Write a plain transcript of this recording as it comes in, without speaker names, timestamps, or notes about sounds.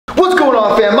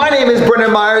on, fam? My name is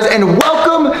Brendan Meyers, and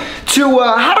welcome to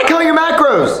How to Count Your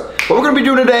Macros. What we're gonna be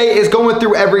doing today is going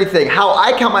through everything, how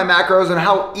I count my macros and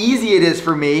how easy it is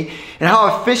for me and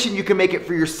how efficient you can make it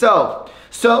for yourself.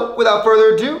 So without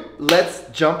further ado, let's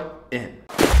jump in.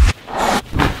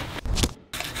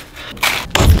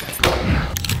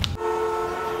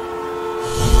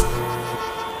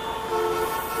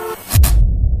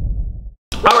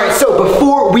 Alright, so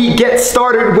before we get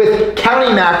started with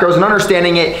counting macros and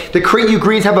understanding it, the CreateU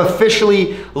Greens have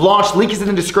officially launched. Link is in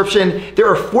the description. There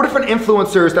are 4 different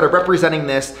influencers that are representing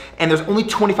this, and there's only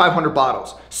 2,500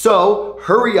 bottles. So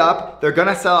hurry up, they're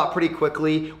gonna sell out pretty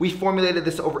quickly. We formulated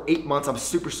this over 8 months. I'm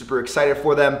super excited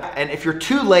for them. And if you're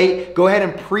too late, go ahead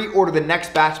and pre-order the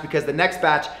next batch, because the next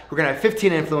batch, we're gonna have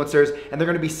 15 influencers and they're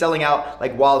gonna be selling out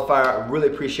like wildfire. I really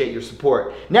appreciate your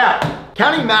support. Now,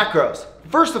 counting macros.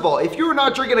 First of all, if you're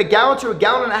not drinking a gallon to a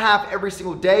gallon and a half every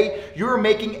single day, you're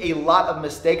making a lot of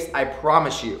mistakes, I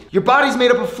promise you. Your body's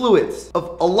made up of fluids,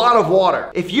 of a lot of water.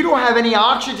 If you don't have any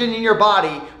oxygen in your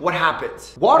body, what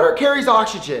happens? Water carries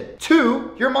oxygen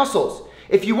to your muscles.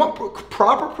 If you want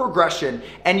proper progression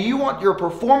and you want your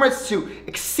performance to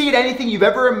exceed anything you've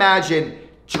ever imagined,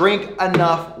 drink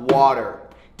enough water.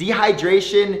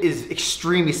 Dehydration is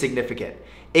extremely significant.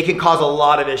 It can cause a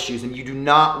lot of issues and you do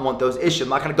not want those issues. I'm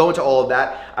not gonna go into all of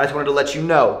that. I just wanted to let you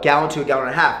know, gallon to a gallon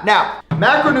and a half. Now,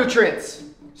 macronutrients.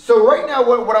 So right now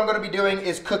what I'm gonna be doing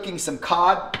is cooking some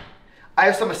cod. I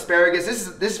have some asparagus.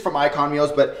 This is from Icon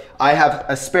Meals, but I have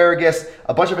asparagus,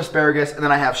 a bunch of asparagus, and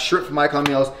then I have shrimp from Icon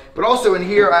Meals. But also in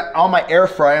here, on my air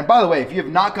fryer, and by the way, if you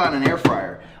have not gotten an air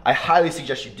fryer, I highly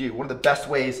suggest you do. One of the best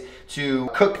ways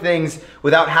to cook things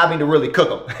without having to really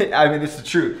cook them. I mean, this is the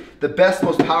truth. The best,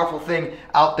 most powerful thing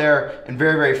out there, and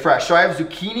very fresh. So I have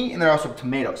zucchini and there are also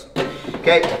tomatoes.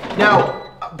 Okay,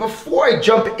 now, before I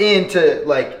jump into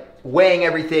like weighing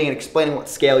everything and explaining what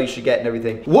scale you should get and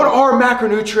everything, what are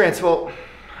macronutrients? Well,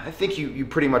 I think you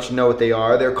pretty much know what they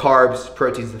are. They're carbs,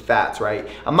 proteins, and fats, right?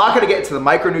 I'm not gonna get into the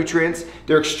micronutrients.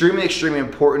 They're extremely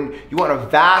important. You want a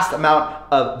vast amount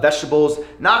of vegetables.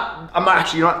 I'm not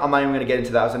even gonna get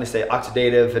into that. I was gonna say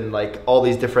oxidative and like all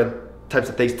these different types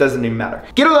of things, doesn't even matter.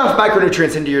 Get enough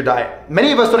micronutrients into your diet.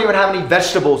 Many of us don't even have any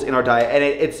vegetables in our diet, and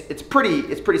it's pretty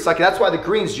sucky. That's why the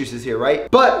greens juice is here,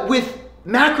 right? But with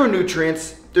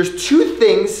macronutrients, there's 2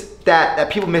 things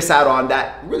that people miss out on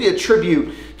that really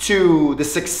attribute to the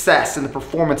success and the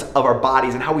performance of our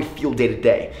bodies and how we feel day to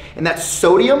day. And that's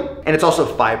sodium, and it's also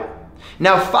fiber.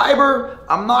 Now fiber,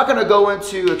 I'm not gonna go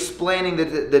into explaining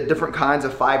the different kinds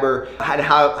of fiber and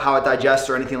how it digests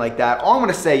or anything like that. All I'm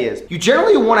gonna say is, you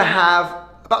generally wanna have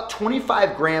about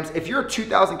 25 grams. If you're at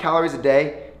 2,000 calories a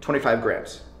day, 25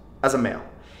 grams as a male.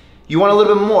 You want a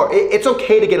little bit more. It's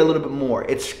okay to get a little bit more.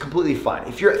 It's completely fine.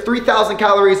 If you're at 3,000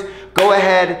 calories, go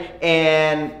ahead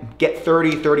and get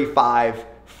 30, 35,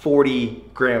 40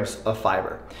 grams of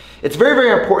fiber. It's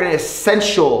very important and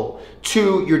essential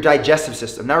to your digestive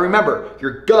system. Now remember,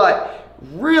 your gut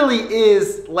really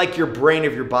is like your brain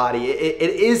of your body.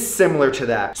 It is similar to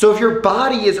that. So if your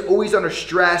body is always under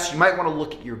stress, you might want to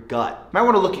look at your gut. You might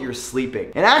want to look at your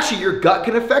sleeping. And actually your gut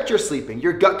can affect your sleeping.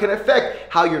 Your gut can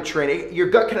affect how you're training.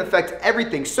 Your gut can affect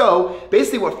everything. So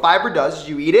basically what fiber does is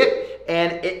you eat it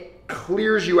and it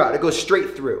clears you out. It goes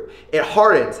straight through. It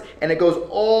hardens and it goes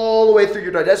all the way through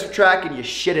your digestive tract and you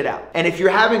shit it out. And if you're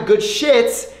having good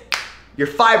shits, your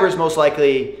fiber is most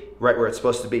likely right where it's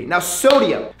supposed to be. Now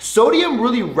sodium. Sodium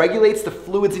really regulates the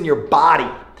fluids in your body.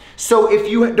 So if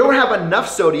you don't have enough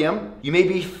sodium, you may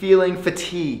be feeling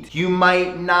fatigued. You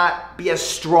might not be as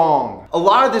strong. A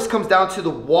lot of this comes down to the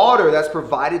water that's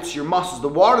provided to your muscles, the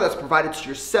water that's provided to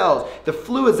your cells, the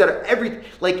fluids that are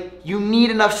like you need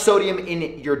enough sodium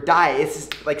in your diet. It's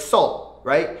just like salt,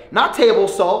 right? Not table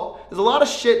salt. There's a lot of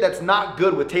shit that's not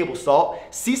good with table salt.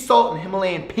 Sea salt and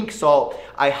Himalayan pink salt,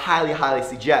 I highly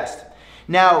suggest.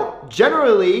 Now,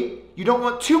 generally, you don't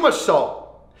want too much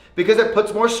salt because it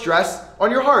puts more stress on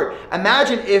your heart.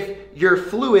 Imagine if your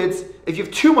fluids, if you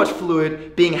have too much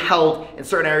fluid being held in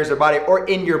certain areas of the body or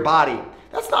in your body.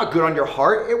 That's not good on your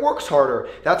heart. It works harder.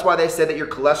 That's why they said that your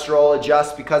cholesterol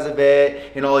adjusts because of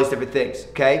it and all these different things,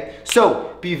 okay?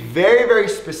 So be very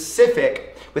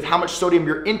specific with how much sodium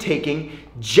you're intaking.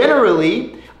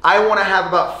 Generally, I wanna have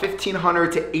about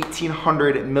 1,500 to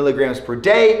 1,800 milligrams per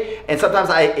day, and sometimes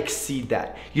I exceed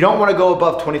that. You don't wanna go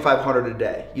above 2,500 a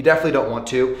day. You definitely don't want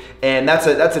to, and that's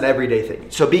an everyday thing.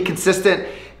 So be consistent,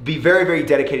 be very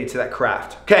dedicated to that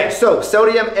craft. Okay, so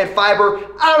sodium and fiber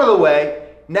out of the way.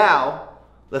 Now,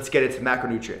 let's get into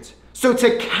macronutrients. So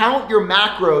to count your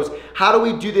macros, how do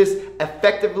we do this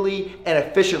effectively and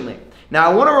efficiently? Now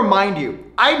I wanna remind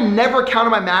you, I never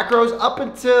counted my macros up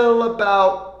until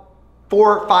about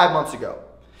 4 or 5 months ago.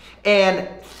 And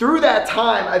through that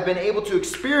time, I've been able to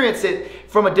experience it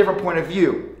from a different point of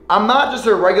view. I'm not just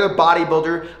a regular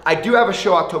bodybuilder. I do have a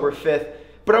show October 5th,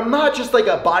 but I'm not just like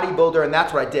a bodybuilder and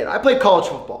that's what I did. I played college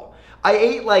football. I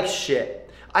ate like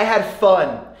shit. I had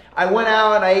fun. I went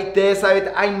out and I ate this.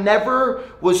 I never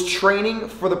was training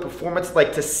for the performance,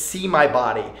 like to see my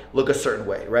body look a certain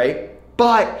way, right?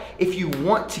 But if you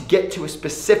want to get to a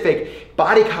specific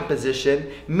body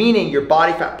composition, meaning your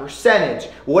body fat percentage,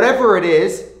 whatever it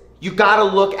is, you gotta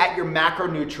look at your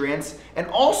macronutrients, and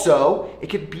also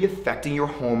it could be affecting your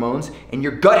hormones and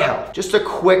your gut health. Just a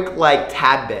quick like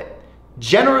tad bit.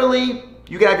 Generally,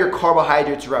 you can have your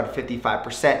carbohydrates around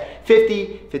 55%,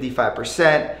 50,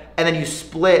 55%, and then you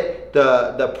split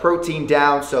the protein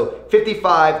down, so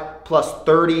 55 plus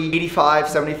 30, 85,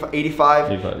 75,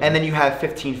 85, and then you have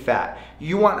 15 fat.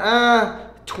 You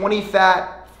want 20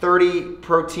 fat, 30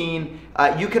 protein.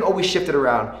 You can always shift it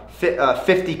around,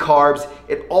 50 carbs.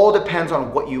 It all depends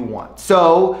on what you want.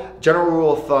 So general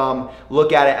rule of thumb,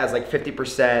 look at it as like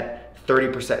 50%,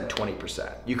 30%, and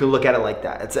 20%. You can look at it like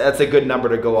that. That's a good number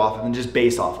to go off of and just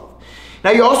base off of. Now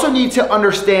you also need to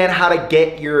understand how to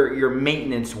get your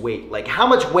maintenance weight. Like how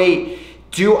much weight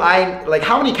do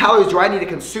how many calories do I need to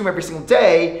consume every single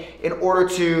day in order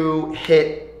to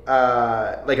hit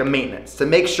like a maintenance, to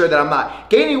make sure that I'm not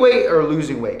gaining weight or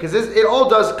losing weight, because it all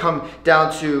does come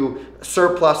down to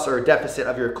surplus or deficit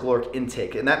of your caloric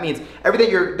intake, and that means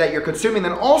everything that you're consuming,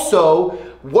 then also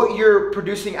what you're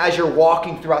producing as you're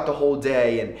walking throughout the whole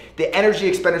day and the energy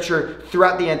expenditure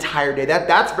throughout the entire day.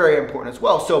 That's very important as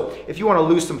well. So if you want to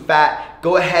lose some fat,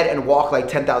 go ahead and walk like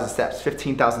 10,000 steps,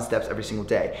 15,000 steps every single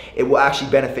day. It will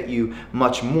actually benefit you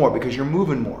much more because you're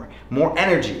moving more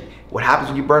energy. What happens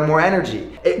when you burn more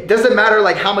energy? It doesn't matter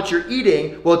like how much you're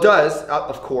eating. Well, it does,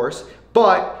 of course,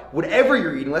 but whatever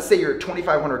you're eating, let's say you're at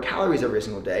 2,500 calories every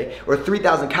single day or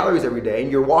 3,000 calories every day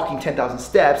and you're walking 10,000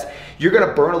 steps, you're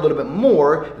gonna burn a little bit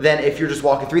more than if you're just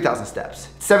walking 3,000 steps.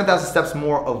 7,000 steps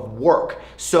more of work.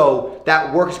 So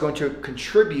that work is going to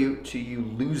contribute to you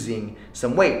losing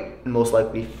some weight, and most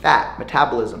likely fat,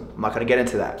 metabolism. I'm not gonna get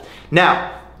into that.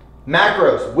 Now,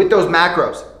 macros, with those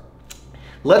macros,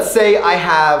 let's say I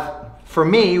have, for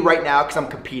me right now, because I'm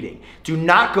competing, do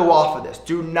not go off of this.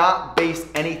 Do not base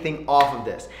anything off of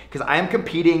this, because I am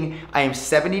competing. I am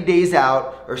 70 days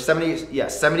out, or 70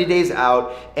 days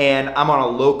out, and I'm on a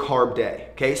low carb day,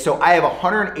 okay? So I have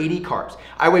 180 carbs.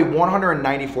 I weigh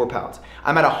 194 pounds.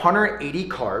 I'm at 180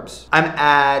 carbs. I'm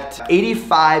at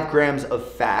 85 grams of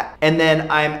fat, and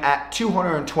then I'm at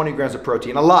 220 grams of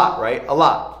protein. A lot, right? A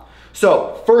lot.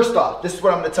 So first off, this is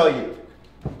what I'm gonna tell you,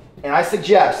 and I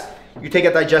suggest you take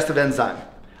a digestive enzyme.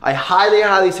 I highly,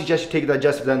 highly suggest you take a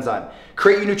digestive enzyme.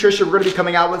 CreateU Nutrition, we're gonna be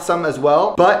coming out with some as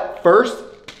well. But first,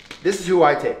 this is who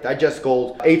I take, Digest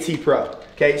Gold AT Pro.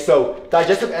 Okay, so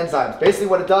digestive enzymes, basically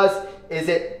what it does is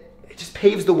it just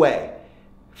paves the way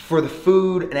for the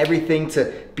food and everything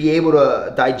to be able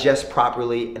to digest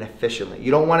properly and efficiently.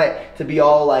 You don't want it to be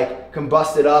all like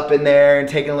combusted up in there and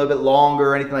taking a little bit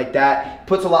longer or anything like that. It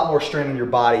puts a lot more strain on your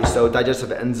body, so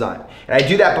digestive enzyme. And I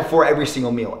do that before every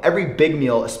single meal, every big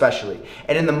meal especially.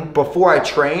 And before I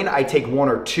train, I take 1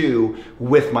 or 2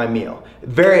 with my meal.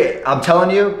 I'm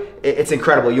telling you, it's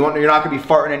incredible. You're not gonna be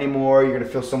farting anymore. You're gonna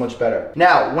feel so much better.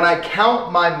 Now, when I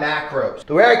count my macros,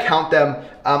 the way I count them,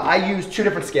 I use 2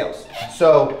 different scales.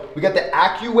 So we got the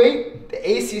AccuWeight, the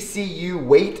ACCU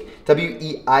weight,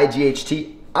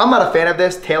 WEIGHT. I'm not a fan of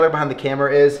this. Taylor behind the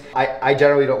camera is. I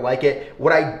generally don't like it.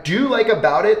 What I do like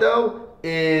about it though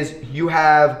is you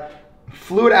have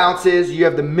fluid ounces, you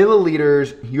have the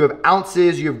milliliters, you have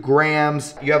ounces, you have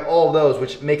grams, you have all of those,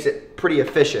 which makes it pretty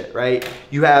efficient, right?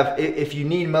 You have, if you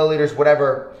need milliliters,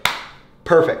 whatever,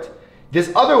 perfect.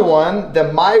 This other one, the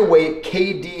MyWeight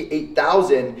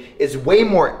KD8000, is way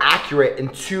more accurate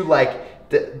into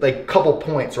like couple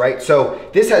points, right? So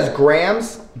this has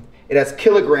grams, it has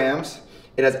kilograms,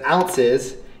 it has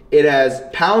ounces, it has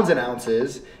pounds and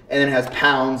ounces, and then it has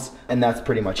pounds, and that's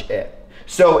pretty much it.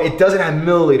 So it doesn't have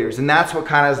milliliters, and that's what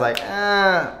kind of is like,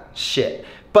 shit.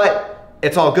 But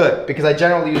it's all good, because I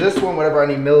generally use this one. Whenever I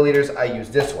need milliliters, I use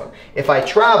this one. If I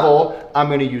travel, I'm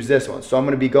gonna use this one. So I'm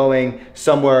gonna be going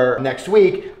somewhere next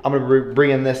week, I'm gonna be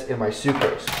bringing this in my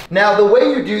suitcase. Now, the way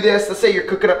you do this, let's say you're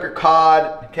cooking up your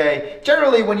cod, okay?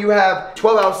 Generally, when you have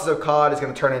 12 ounces of cod, it's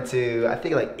gonna turn into, I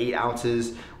think like 8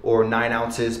 ounces or 9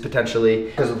 ounces potentially,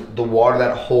 because of the water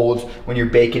that it holds when you're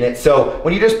baking it. So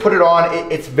when you just put it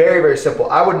on, it's very, very simple.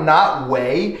 I would not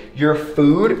weigh your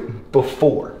food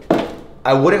before.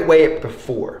 I wouldn't weigh it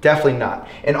before, definitely not.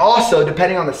 And also,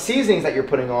 depending on the seasonings that you're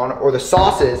putting on or the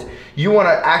sauces, you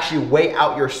wanna actually weigh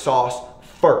out your sauce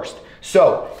first.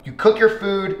 So you cook your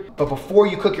food, but before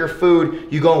you cook your food,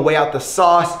 you go and weigh out the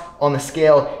sauce on the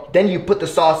scale. Then you put the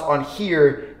sauce on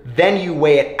here, then you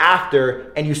weigh it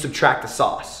after, and you subtract the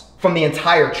sauce from the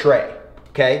entire tray,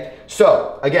 okay?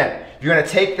 So again, you're gonna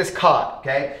take this cod,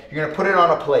 okay? You're gonna put it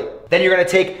on a plate. Then you're gonna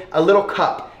take a little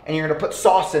cup and you're gonna put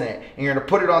sauce in it and you're gonna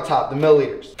put it on top, the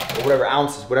milliliters, or whatever,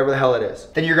 ounces, whatever the hell it is.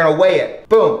 Then you're gonna weigh it,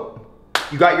 boom,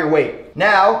 you got your weight.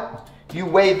 Now, you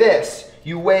weigh this.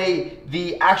 You weigh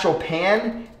the actual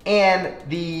pan and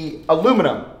the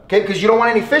aluminum, okay? Because you don't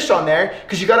want any fish on there,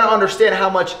 because you gotta understand how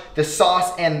much the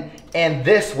sauce and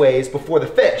this weighs before the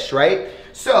fish, right?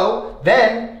 So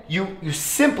then you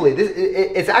simply,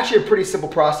 it's actually a pretty simple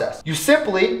process. You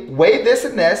simply weigh this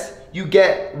and this, you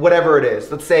get whatever it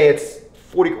is. Let's say it's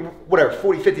 40, whatever,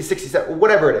 40, 50, 60, 70,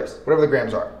 whatever it is, whatever the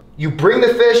grams are. You bring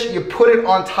the fish, you put it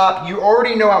on top. You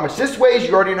already know how much this weighs,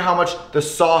 you already know how much the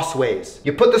sauce weighs.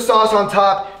 You put the sauce on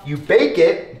top, you bake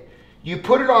it, you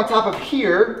put it on top of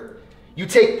here, you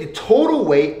take the total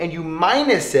weight and you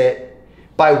minus it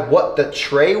by what the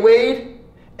tray weighed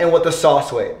and what the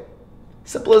sauce weighed.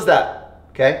 Simple as that,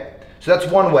 okay? So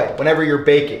that's one way, whenever you're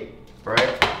baking,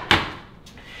 right?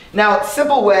 Now,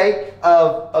 simple way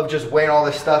of just weighing all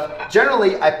this stuff,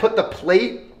 generally I put the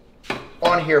plate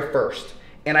on here first.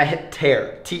 And I hit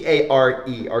tare,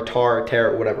 T-A-R-E, or tar,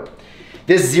 tare, whatever.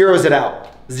 This zeroes it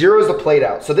out. Zeroes the plate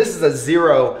out. So this is a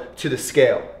 0 to the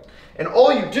scale. And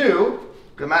all you do,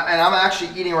 and I'm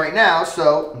actually eating right now,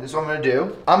 so this is what I'm gonna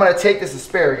do. I'm gonna take this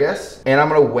asparagus and I'm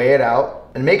gonna weigh it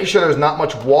out and making sure there's not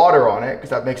much water on it,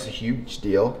 because that makes a huge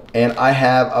deal. And I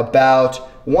have about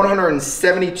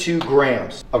 172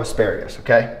 grams of asparagus,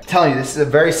 okay? I'm telling you, this is a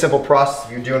very simple process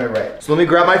if you're doing it right. So let me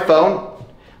grab my phone.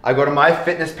 I go to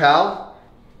MyFitnessPal.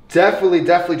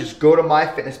 Definitely just go to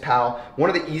MyFitnessPal. One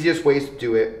of the easiest ways to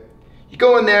do it. You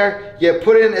go in there, you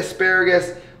put in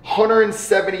asparagus,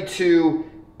 172,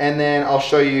 and then I'll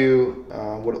show you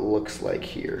what it looks like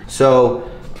here. So,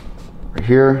 right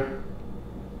here,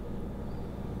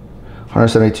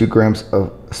 172 grams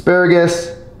of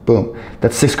asparagus, boom.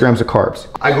 That's 6 grams of carbs.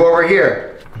 I go over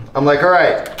here, I'm like, all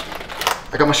right,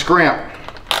 I got my scrimp.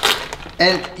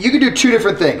 And you can do two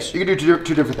different things. You can do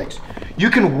two different things. You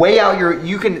can weigh out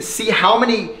you can see how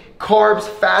many carbs,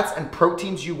 fats, and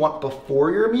proteins you want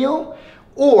before your meal.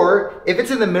 Or if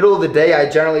it's in the middle of the day, I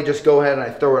generally just go ahead and I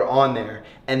throw it on there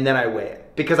and then I weigh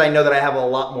it, because I know that I have a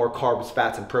lot more carbs,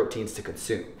 fats, and proteins to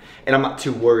consume. And I'm not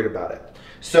too worried about it.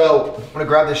 So I'm gonna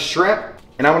grab this shrimp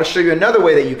and I'm gonna show you another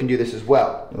way that you can do this as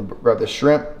well. I'm gonna grab this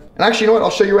shrimp. And actually, you know what? I'll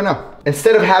show you right now.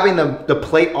 Instead of having the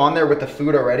plate on there with the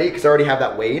food already, because I already have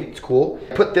that weighed, it's cool.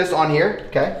 Put this on here,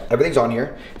 okay? Everything's on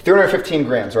here. 315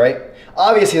 grams, right?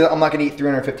 Obviously, I'm not gonna eat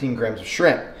 315 grams of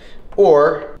shrimp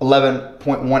or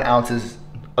 11.1 ounces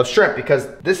of shrimp,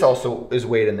 because this also is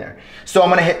weighed in there. So I'm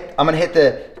gonna hit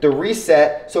the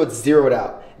reset so it's zeroed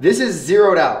out. This is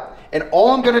zeroed out. And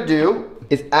all I'm gonna do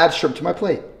is add shrimp to my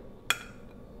plate.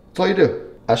 That's all you do.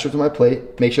 Add shrimp to my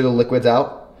plate, make sure the liquid's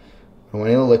out. I want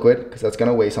any of the liquid, because that's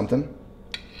gonna weigh something.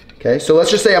 Okay, so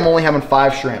let's just say I'm only having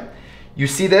 5 shrimp. You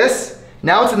see this?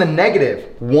 Now it's in the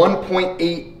negative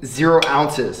 1.80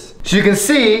 ounces. So you can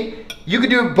see, you can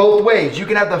do it both ways. You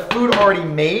can have the food already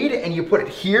made and you put it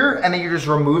here and then you're just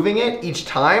removing it each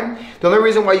time. The only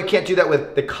reason why you can't do that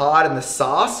with the cod and the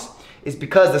sauce is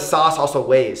because the sauce also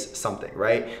weighs something,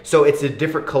 right? So it's a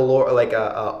different like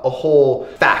a whole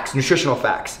facts, nutritional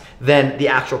facts, than the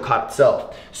actual cod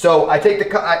itself. So I take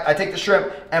the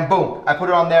shrimp and boom, I put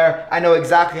it on there. I know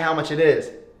exactly how much it is.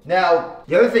 Now,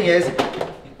 the other thing is,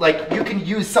 like, you can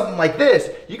use something like this.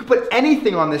 You can put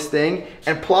anything on this thing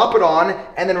and plop it on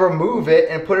and then remove it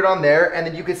and put it on there, and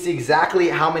then you can see exactly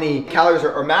how many calories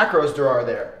or macros there are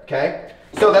there, okay?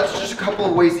 So that's just a couple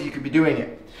of ways that you could be doing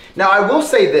it. Now, I will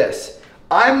say this.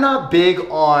 I'm not big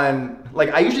on,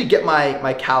 like, I usually get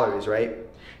my calories, right?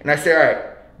 And I say, all right,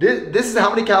 this is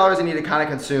how many calories I need to kind of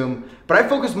consume, but I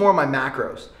focus more on my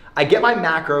macros. I get my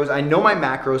macros, I know my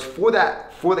macros for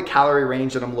the calorie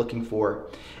range that I'm looking for.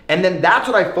 And then that's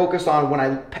what I focus on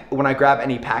when I grab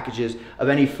any packages of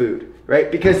any food, right?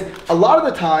 Because a lot of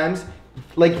the times,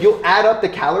 like, you'll add up the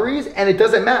calories and it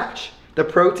doesn't match the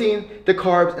protein, the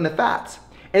carbs, and the fats.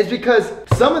 And it's because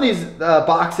some of these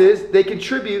boxes, they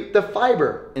contribute the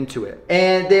fiber into it.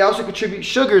 And they also contribute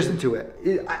sugars into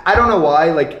it. I don't know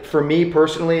why, like, for me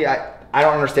personally, I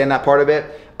don't understand that part of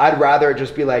it. I'd rather it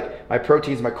just be like my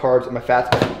proteins, my carbs, and my fats.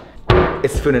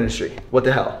 It's the food industry. What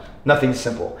the hell? Nothing's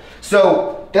simple.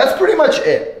 So that's pretty much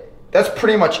it. That's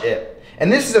pretty much it.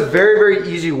 And this is a very,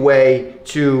 very easy way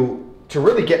to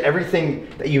really get everything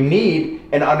that you need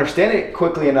and understand it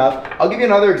quickly enough. I'll give you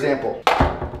another example.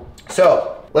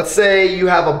 So let's say you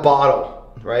have a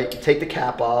bottle, right? You take the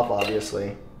cap off,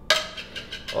 obviously.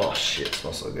 Oh shit, it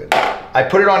smells so good. I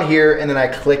put it on here and then I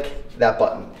click that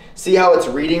button. See how it's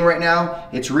reading right now?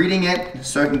 It's reading it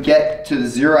so I can get to the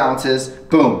 0 ounces,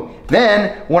 boom.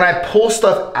 Then when I pull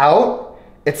stuff out,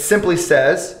 it simply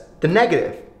says the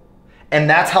negative. And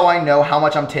that's how I know how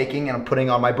much I'm taking and I'm putting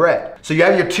on my bread. So you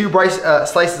have your 2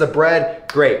 slices of bread,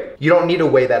 great. You don't need to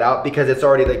weigh that out because it's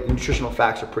already, like, nutritional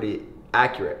facts are pretty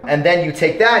accurate. And then you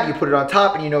take that, you put it on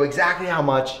top, and you know exactly how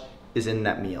much is in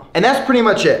that meal. And that's pretty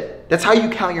much it. That's how you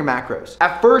count your macros.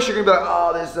 At first, you're gonna be like,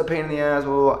 oh, this is a pain in the ass,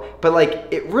 blah, blah, blah. But like,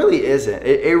 it really isn't.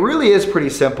 It really is pretty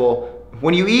simple.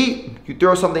 When you eat, you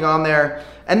throw something on there,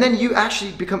 and then you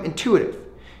actually become intuitive.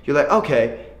 You're like,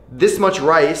 okay, this much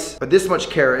rice, or this much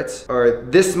carrots, or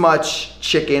this much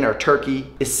chicken or turkey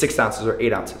is 6 ounces or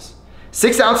 8 ounces.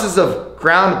 6 ounces of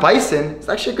ground bison is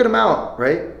actually a good amount,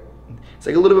 right? It's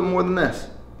like a little bit more than this.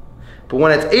 But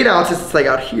when it's 8 ounces, it's like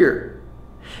out here.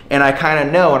 And I kind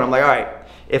of know, and I'm like, all right,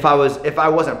 if I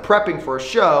wasn't prepping for a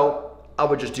show, I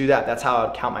would just do that. That's how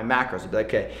I'd count my macros. I'd be like,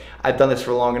 okay, I've done this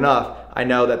for long enough. I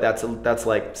know that that's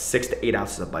like 6 to 8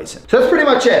 ounces of bison. So that's pretty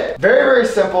much it. Very, very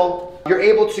simple. You're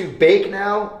able to bake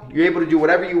now. You're able to do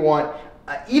whatever you want.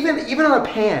 Even on a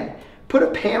pan. Put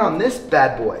a pan on this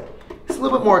bad boy. It's a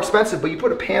little bit more expensive, but you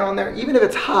put a pan on there, even if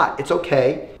it's hot, it's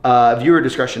okay. Viewer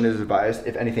discretion is advised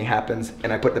if anything happens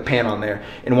and I put the pan on there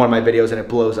in one of my videos and it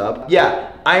blows up.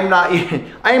 Yeah, I am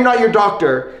not your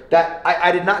doctor. That I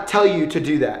did not tell you to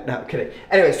do that. No, kidding.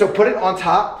 Anyway, so put it on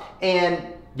top and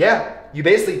yeah, you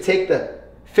basically take the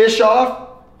fish off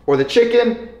or the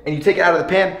chicken and you take it out of the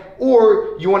pan,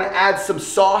 or you want to add some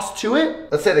sauce to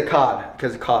it. Let's say the cod,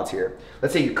 because the cod's here.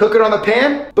 Let's say you cook it on the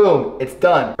pan, boom, it's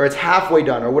done, or it's halfway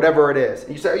done, or whatever it is.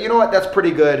 And you say, you know what, that's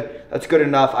pretty good. That's good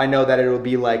enough. I know that it will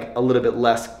be like a little bit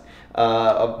less,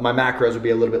 of my macros will be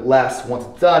a little bit less once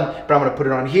it's done, but I'm gonna put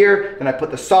it on here, then I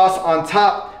put the sauce on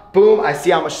top, boom, I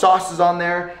see how much sauce is on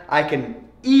there. I can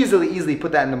easily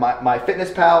put that into my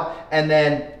Fitness Pal, and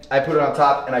then I put it on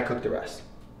top and I cook the rest.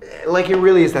 Like, it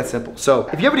really is that simple. So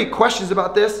if you have any questions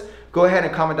about this, go ahead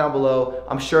and comment down below.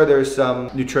 I'm sure there's some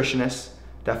nutritionists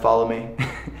that follow me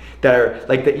that are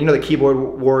like, you know, the keyboard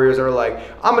warriors are like,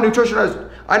 I'm a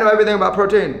nutritionist. I know everything about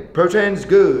protein. Protein's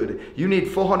good. You need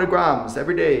 400 grams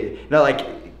every day. You know, like,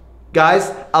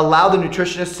 guys, allow the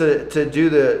nutritionist to do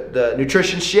the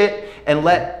nutrition shit and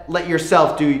let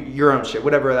yourself do your own shit,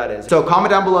 whatever that is. So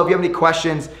comment down below if you have any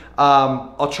questions.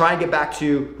 I'll try and get back to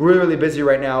you. Really busy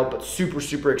right now, but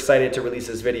super excited to release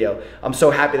this video. I'm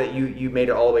so happy that you made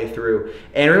it all the way through.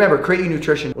 And remember, CreateU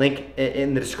Nutrition, link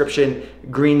in the description.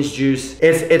 Greens juice.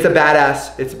 It's a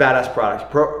badass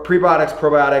product. Prebiotics,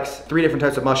 probiotics, 3 different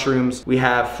types of mushrooms. We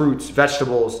have fruits,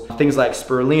 vegetables, things like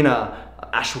spirulina,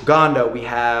 ashwagandha, we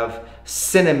have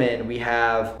cinnamon, we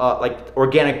have like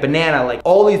organic banana, like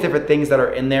all these different things that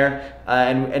are in there,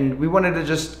 and we wanted to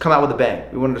just come out with a bang.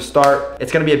 We wanted to start.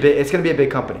 It's gonna be a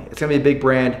big company. It's gonna be a big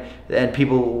brand, and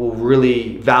people will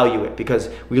really value it because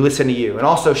we listen to you. And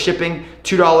also shipping,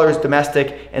 $2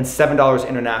 domestic and $7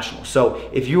 international. So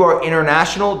if you are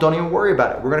international, don't even worry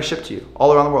about it. We're gonna ship to you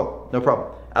all around the world, no problem,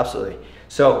 absolutely.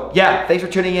 So yeah, thanks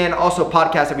for tuning in. Also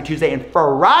podcast every Tuesday and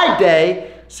Friday.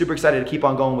 Super excited to keep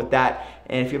on going with that.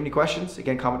 And if you have any questions,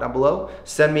 again, comment down below.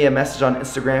 Send me a message on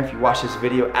Instagram if you watch this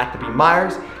video at the Brendan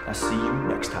Meyers. I'll see you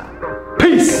next time.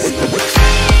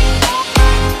 Peace.